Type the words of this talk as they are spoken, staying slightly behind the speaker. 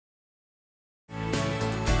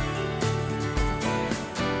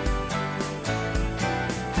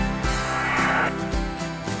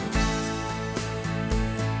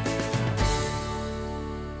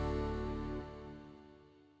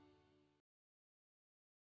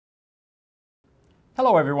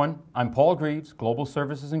Hello everyone, I'm Paul Grives, Global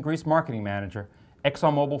Services and Grease Marketing Manager,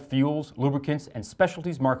 ExxonMobil Fuels, Lubricants, and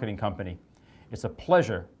Specialties Marketing Company. It's a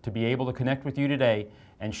pleasure to be able to connect with you today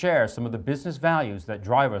and share some of the business values that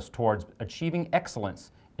drive us towards achieving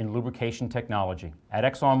excellence in lubrication technology. At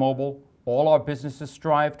ExxonMobil, all our businesses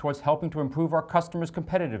strive towards helping to improve our customers'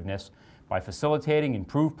 competitiveness by facilitating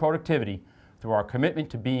improved productivity through our commitment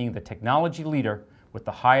to being the technology leader with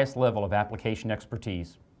the highest level of application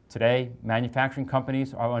expertise. Today, manufacturing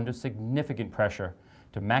companies are under significant pressure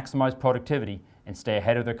to maximize productivity and stay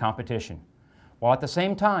ahead of their competition, while at the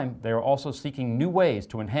same time they are also seeking new ways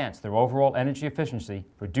to enhance their overall energy efficiency,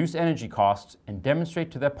 reduce energy costs, and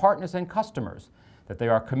demonstrate to their partners and customers that they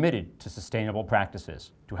are committed to sustainable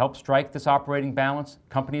practices. To help strike this operating balance,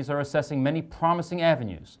 companies are assessing many promising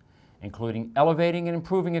avenues, including elevating and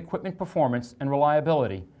improving equipment performance and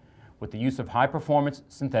reliability with the use of high-performance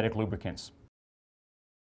synthetic lubricants.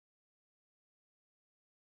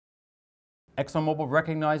 ExxonMobil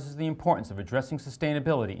recognizes the importance of addressing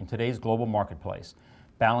sustainability in today's global marketplace,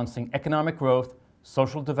 balancing economic growth,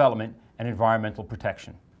 social development, and environmental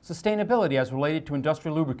protection. Sustainability as related to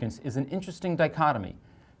industrial lubricants is an interesting dichotomy,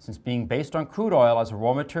 since being based on crude oil as a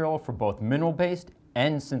raw material for both mineral-based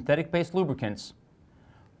and synthetic-based lubricants,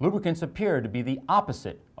 lubricants appear to be the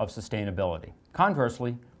opposite of sustainability.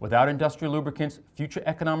 Conversely, without industrial lubricants, future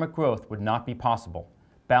economic growth would not be possible.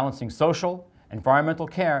 Balancing social, environmental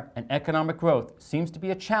care, and economic growth seems to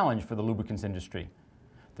be a challenge for the lubricants industry.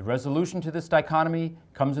 The resolution to this dichotomy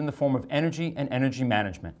comes in the form of energy and energy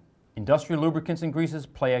management. Industrial lubricants and greases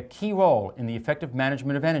play a key role in the effective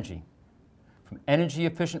management of energy. From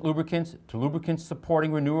energy-efficient lubricants to lubricants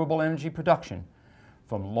supporting renewable energy production,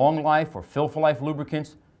 from long-life or fill-for-life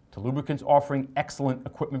lubricants to lubricants offering excellent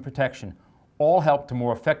equipment protection, all help to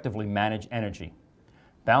more effectively manage energy,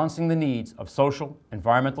 balancing the needs of social,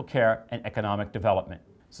 environmental care, and economic development.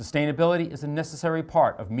 Sustainability is a necessary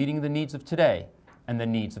part of meeting the needs of today and the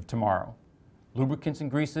needs of tomorrow. Lubricants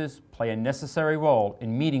and greases play a necessary role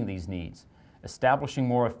in meeting these needs, establishing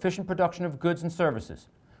more efficient production of goods and services,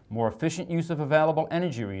 more efficient use of available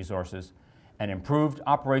energy resources, and improved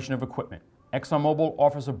operation of equipment. ExxonMobil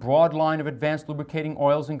offers a broad line of advanced lubricating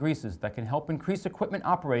oils and greases that can help increase equipment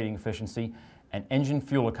operating efficiency and engine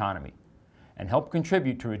fuel economy, and help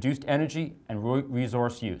contribute to reduced energy and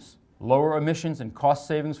resource use, lower emissions and cost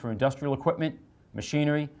savings for industrial equipment,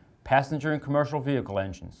 machinery, passenger and commercial vehicle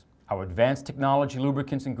engines. Our advanced technology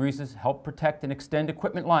lubricants and greases help protect and extend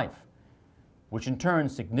equipment life, which in turn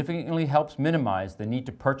significantly helps minimize the need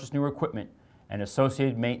to purchase new equipment and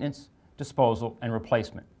associated maintenance, disposal, and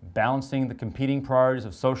replacement. Balancing the competing priorities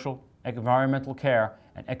of social, environmental care,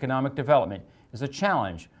 and economic development is a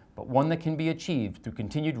challenge, but one that can be achieved through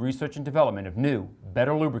continued research and development of new,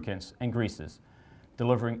 better lubricants and greases,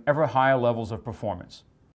 delivering ever higher levels of performance.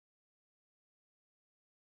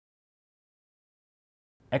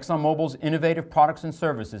 ExxonMobil's innovative products and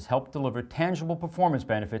services help deliver tangible performance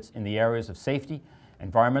benefits in the areas of safety,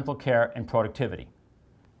 environmental care, and productivity.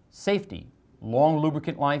 Safety, long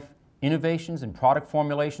lubricant life, innovations in product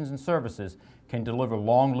formulations and services can deliver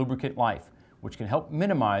long lubricant life, which can help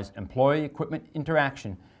minimize employee-equipment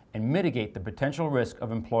interaction and mitigate the potential risk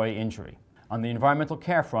of employee injury. On the environmental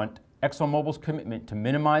care front, ExxonMobil's commitment to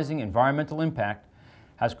minimizing environmental impact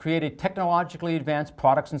has created technologically advanced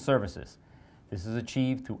products and services. This is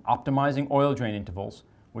achieved through optimizing oil drain intervals,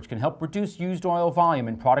 which can help reduce used oil volume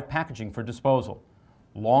in product packaging for disposal,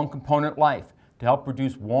 long component life to help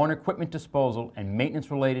reduce worn equipment disposal and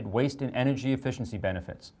maintenance-related waste and energy efficiency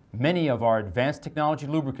benefits. Many of our advanced technology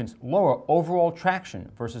lubricants lower overall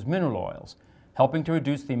traction versus mineral oils, helping to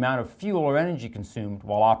reduce the amount of fuel or energy consumed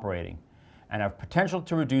while operating, and have potential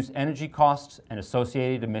to reduce energy costs and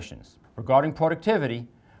associated emissions. Regarding productivity,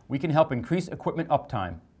 we can help increase equipment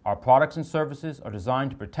uptime. Our products and services are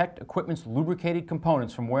designed to protect equipment's lubricated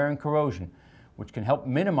components from wear and corrosion, which can help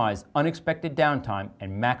minimize unexpected downtime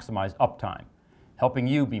and maximize uptime, helping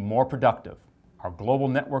you be more productive. Our global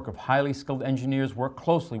network of highly skilled engineers work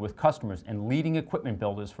closely with customers and leading equipment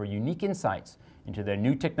builders for unique insights into their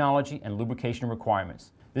new technology and lubrication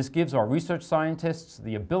requirements. This gives our research scientists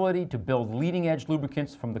the ability to build leading-edge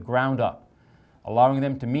lubricants from the ground up, allowing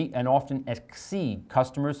them to meet and often exceed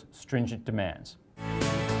customers' stringent demands.